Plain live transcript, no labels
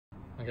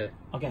Okay.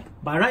 Okay.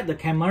 By right, the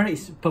camera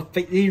is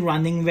perfectly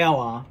running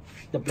well.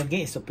 The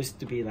blinking is supposed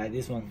to be like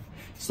this one.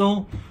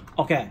 So,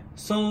 okay.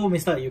 So,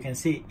 Mister, you can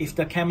see if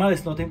the camera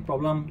is not a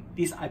problem,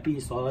 this IP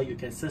installer you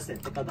can search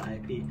and take out the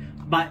IP.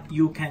 But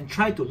you can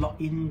try to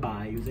log in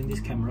by using this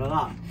camera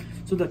lah.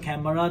 So the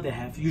camera they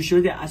have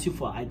usually they ask you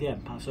for ID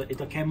and password. If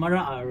the camera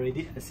are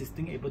already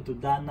existing able to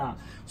done lah,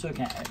 so you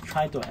can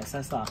try to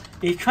access lah.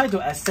 If you try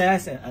to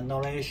access and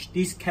acknowledge,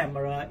 this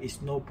camera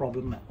is no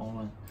problem at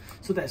all.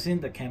 So that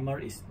means the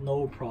camera is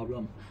no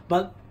problem.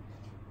 But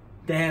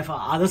they have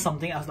other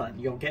something else like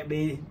your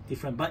gateway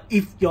different. But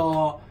if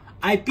your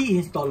IP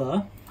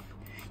installer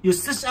you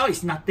search out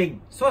is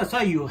nothing, so that's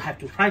why you have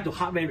to try to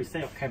hardware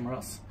reset your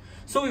cameras.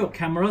 So your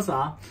cameras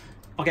are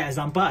okay.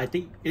 Example, I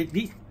take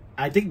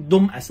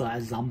Dome as an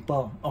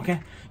example. Okay,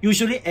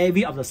 usually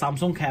every of the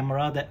Samsung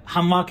camera, the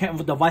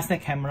the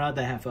Wisenet camera,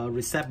 they have a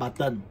reset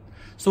button.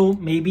 So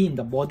maybe in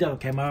the body of the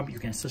camera you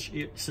can search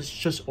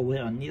over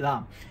on it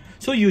lah.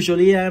 So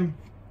usually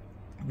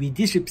with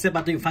this reset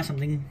button you find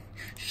something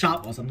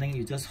sharp or something,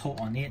 you just hold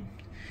on it.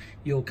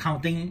 You're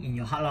counting in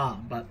your heart lah,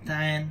 but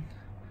 10,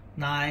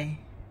 9,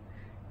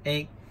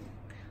 8,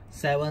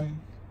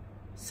 7,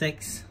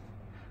 6,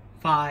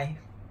 5,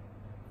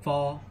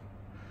 4,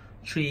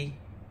 3,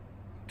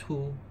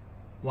 2,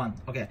 1.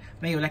 Okay,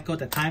 when you let go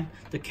the time,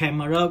 the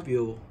camera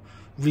will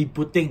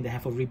rebooting. They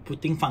have a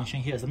rebooting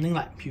function here, something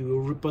like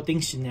pure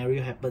rebooting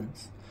scenario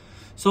happens.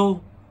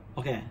 So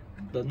okay,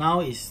 the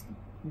now is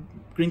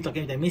green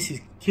talking, that means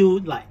it's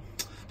still like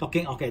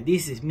talking. Okay,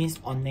 this is means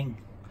owning,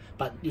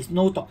 but it's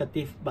no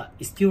talkative, but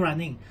it's still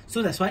running.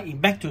 So that's why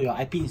back to your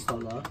IP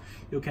installer,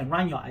 you can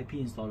run your IP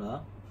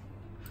installer.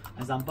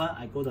 Example,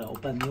 I go to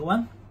open a new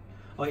one.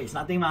 Okay, it's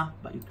nothing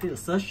but you click the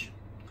search.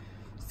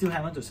 Still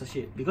haven't to search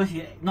it because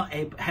you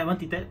haven't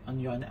detected on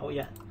your network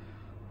yet.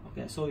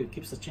 Okay, so you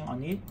keep searching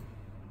on it.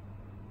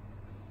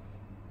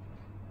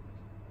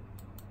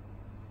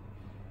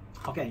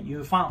 Okay,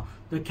 you found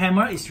the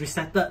camera is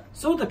resetted.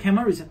 So the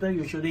camera resetted,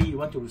 usually you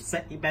want to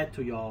set it back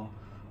to your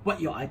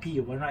your IP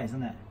you want, right,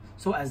 isn't it?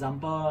 So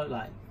example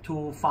like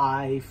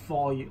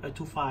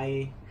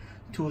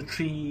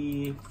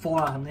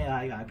 254 something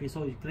like IP.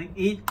 So you click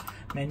it,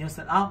 menu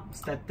setup,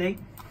 static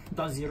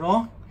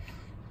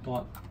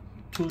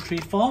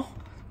 .0.234,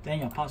 then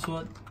your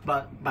password.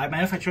 But by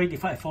manufacturer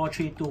default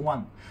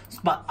 4321.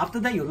 But after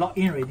that you log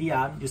in already,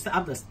 you set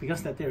up the speaker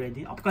static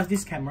already. Of course,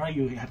 this camera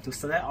you have to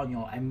select on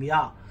your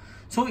MVR.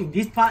 So in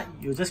this part,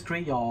 you just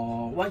create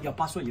your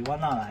password you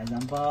want lah. Like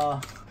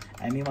example,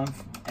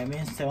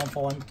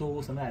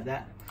 admin7412, something like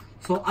that.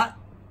 So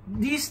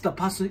the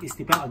password is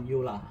depend on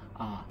you lah.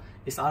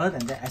 It's other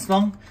than that. As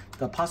long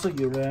the password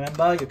you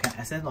remember, you can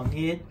access on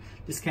it.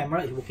 This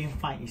camera is working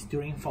fine. It's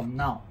doing from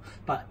now.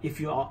 But if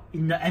you are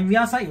in the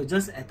MVR side, you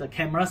just at the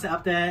camera set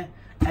up there,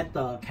 add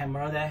the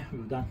camera there,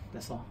 you're done.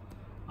 That's all.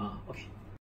 Okay.